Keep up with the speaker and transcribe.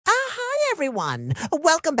everyone.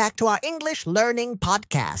 Welcome back to our English Learning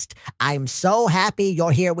Podcast. I'm so happy you're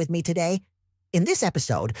here with me today. In this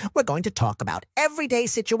episode, we're going to talk about everyday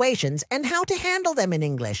situations and how to handle them in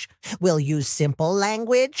English. We'll use simple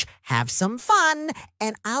language, have some fun,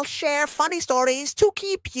 and I'll share funny stories to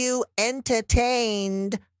keep you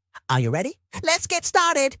entertained. Are you ready? Let's get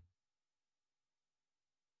started.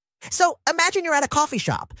 So, imagine you're at a coffee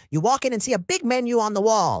shop. You walk in and see a big menu on the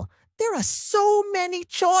wall. There are so many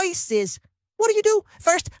choices. What do?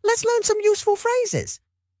 First, let's learn some useful phrases.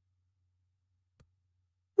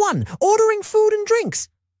 1. Ordering food and drinks.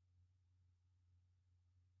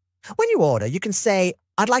 When you order, you can say,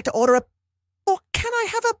 I'd like to order or can I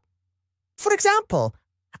have for example,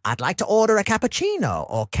 I'd like to order a cappuccino,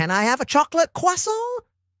 or can I have a chocolate croissant?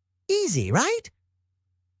 Easy, right?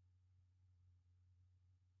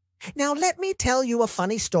 Now, let me tell you a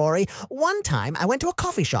funny story. One time, I went to a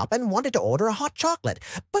coffee shop and wanted to order a hot chocolate,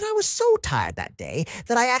 but I was so tired that day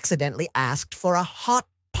that I accidentally asked for a hot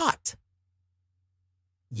pot.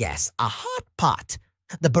 Yes, a hot pot.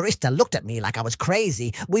 The barista looked at me like I was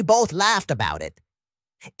crazy. We both laughed about it.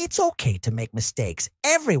 It's okay to make mistakes.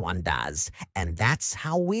 Everyone does, and that's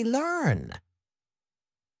how we learn.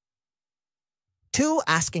 2.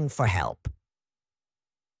 Asking for help.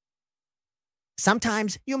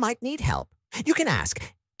 Sometimes you might need help. You can ask,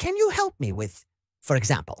 can you help me with, for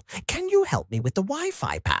example, can you help me with the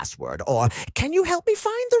Wi-Fi password? Or can you help me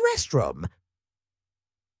find the restroom?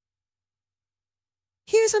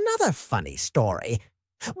 Here's another funny story.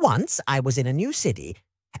 Once I was in a new city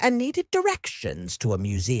and needed directions to a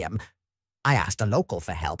museum. I asked a local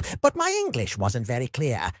for help, but my English wasn't very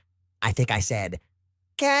clear. I think I said,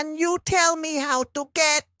 can you tell me how to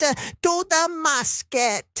get to the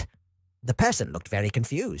musket? The person looked very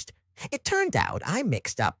confused. It turned out I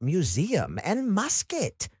mixed up museum and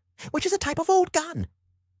musket, which is a type of old gun.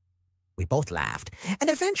 We both laughed,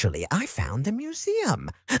 and eventually I found the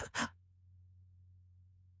museum.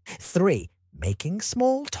 3. Making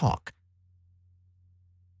small talk.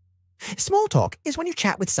 Small talk is when you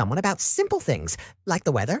chat with someone about simple things, like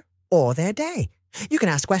the weather or their day. You can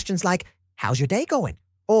ask questions like, how's your day going?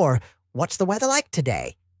 Or, what's the weather like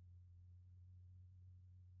today?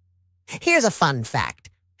 Here's a fun fact.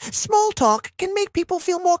 Small talk can make people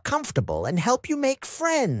feel more comfortable and help you make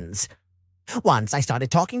friends. Once I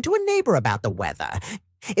started talking to a neighbor about the weather.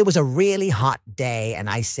 It was a really hot day, and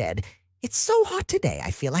I said, it's so hot today,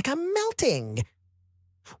 I feel like I'm melting.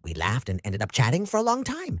 We laughed and ended up chatting for a long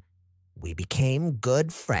time. We became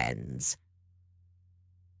good friends.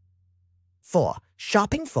 4.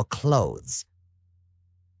 Shopping for clothes.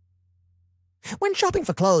 When shopping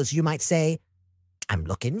for clothes, you might say, I'm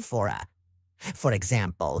looking for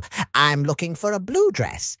example, I'm looking for a blue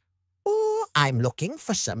dress, or I'm looking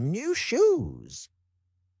for some new shoes.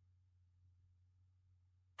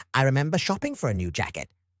 I remember shopping for a new jacket.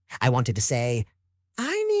 I wanted to say,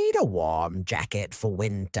 I need a warm jacket for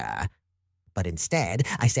winter. But instead,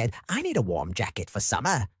 I said, I need a warm jacket for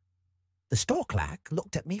summer. The store clerk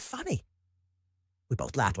looked at me funny. We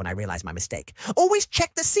both laughed when I realized my mistake. Always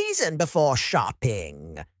check the season before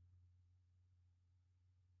shopping.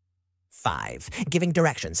 5. Giving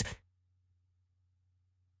directions.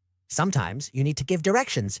 Sometimes you need to give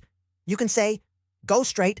directions. You can say, go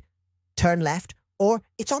straight, turn left, or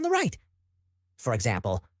it's on the right. For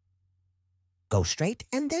example, go straight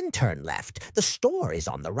and then turn left. The store is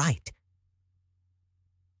on the right.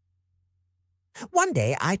 One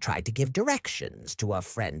day, I tried to give directions to a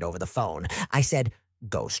friend over the phone. I said,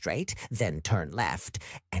 go straight, then turn left,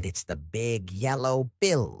 and it's the big yellow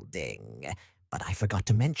building. But I forgot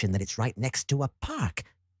to mention that it's right next to a park.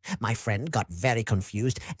 My friend got very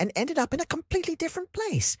confused and ended up in a completely different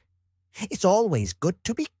place. It's always good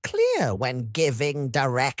to be clear when giving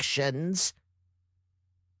directions.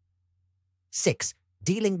 6.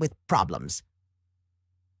 Dealing with problems.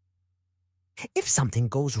 If something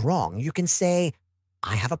goes wrong, you can say,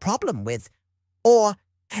 I have a problem with, or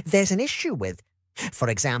there's an issue with. For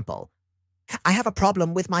example, I have a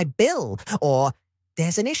problem with my bill, or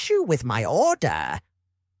there's an issue with my order.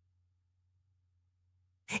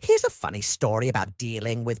 Here's a funny story about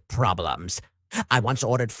dealing with problems. I once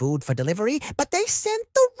ordered food for delivery, but they sent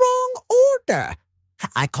the wrong order.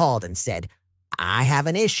 I called and said, I have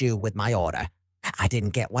an issue with my order. I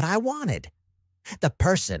didn't get what I wanted. The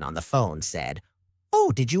person on the phone said,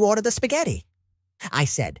 oh, did you order the spaghetti? I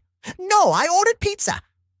said, no, I ordered pizza.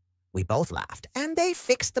 We both laughed, and they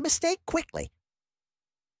fixed the mistake quickly.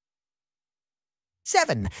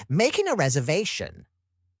 7. Making a reservation.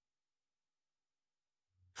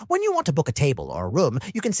 When you want to book a table or a room,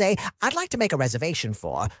 you can say, I'd like to make a reservation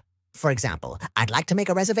for, For example, I'd like to make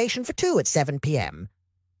a reservation for 2 at 7 p.m.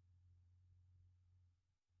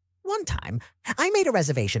 One time, I made a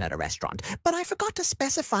reservation at a restaurant, but I forgot to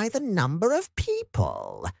specify the number of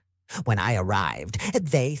people. When I arrived,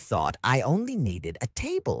 they thought I only needed a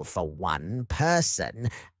table for one person.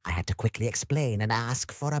 I had to quickly explain and ask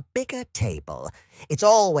for a bigger table. It's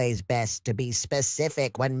always best to be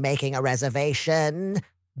specific when making a reservation.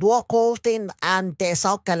 Dwarkoltin and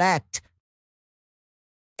desalkalekt.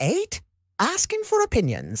 8. Asking for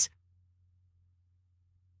opinions.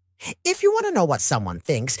 If you want to know what someone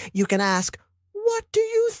thinks, you can ask, "What do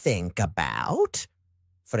you think about?"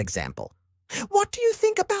 For example, "What do you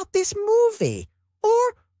think about this movie?"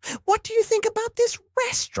 Or, "What do you think about this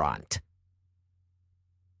restaurant?"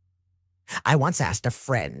 I once asked a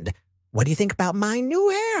friend, "What do you think about my new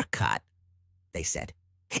haircut?" They said,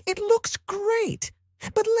 "It looks great."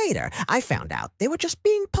 But later, I found out they were just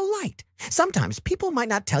being polite. Sometimes people might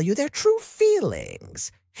not tell you their true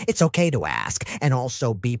feelings. It's okay to ask, and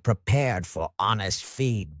also be prepared for honest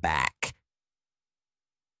feedback.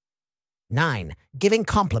 9. Giving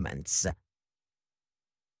compliments.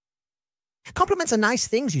 Compliments are nice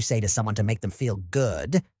things you say to someone to make them feel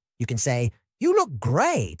good. You can say, "You look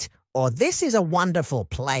great," or "This is a wonderful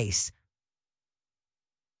place."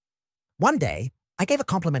 One day, I gave a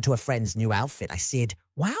compliment to a friend's new outfit. I said,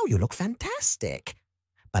 "Wow, you look fantastic."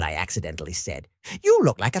 But I accidentally said, "You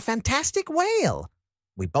look like a fantastic whale."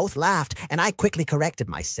 We both laughed, and I quickly corrected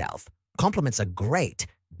myself. Compliments are great,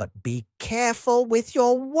 but be careful with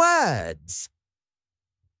your words.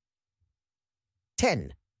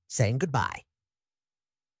 10. Saying goodbye.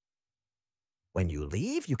 When you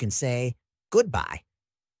leave, you can say, "Goodbye,"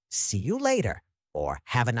 "See you later," or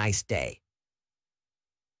 "Have a nice day."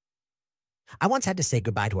 I once had to say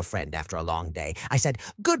goodbye to a friend after a long day. I said,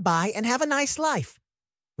 "Goodbye and have a nice life."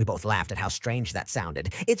 We both laughed at how strange that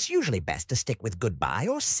sounded. It's usually best to stick with goodbye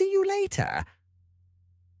or "see you later."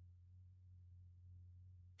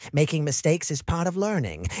 Making mistakes is part of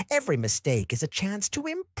learning. Every mistake is a chance to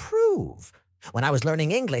improve. When I was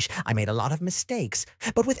learning English, I made a lot of mistakes.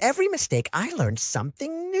 But with every mistake, I learned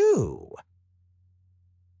something new.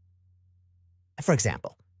 For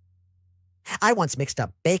example, I once mixed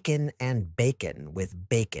up bacon and bacon with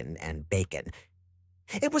bacon and bacon.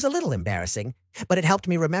 It was a little embarrassing, but it helped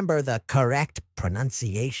me remember the correct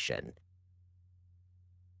pronunciation.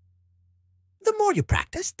 The more you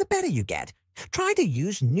practice, the better you get. Try to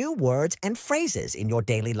use new words and phrases in your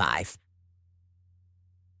daily life.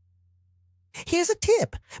 Here's a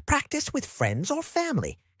tip. Practice with friends or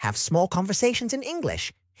family. Have small conversations in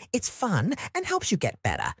English. It's fun and helps you get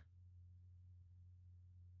better.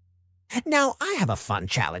 Now, I have a fun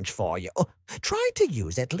challenge for you. Try to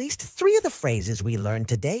use at least 3 of the phrases we learned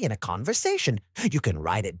today in a conversation. You can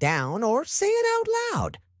write it down or say it out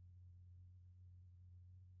loud.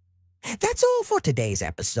 That's all for today's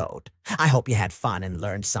episode. I hope you had fun and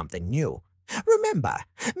learned something new. Remember,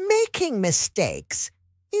 making mistakes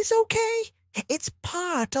is okay. It's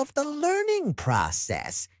part of the learning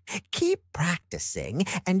process. Keep practicing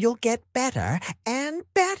and you'll get better and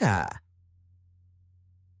better.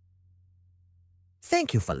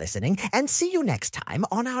 Thank you for listening, and see you next time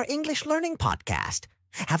on our English Learning Podcast.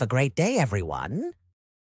 Have a great day, everyone.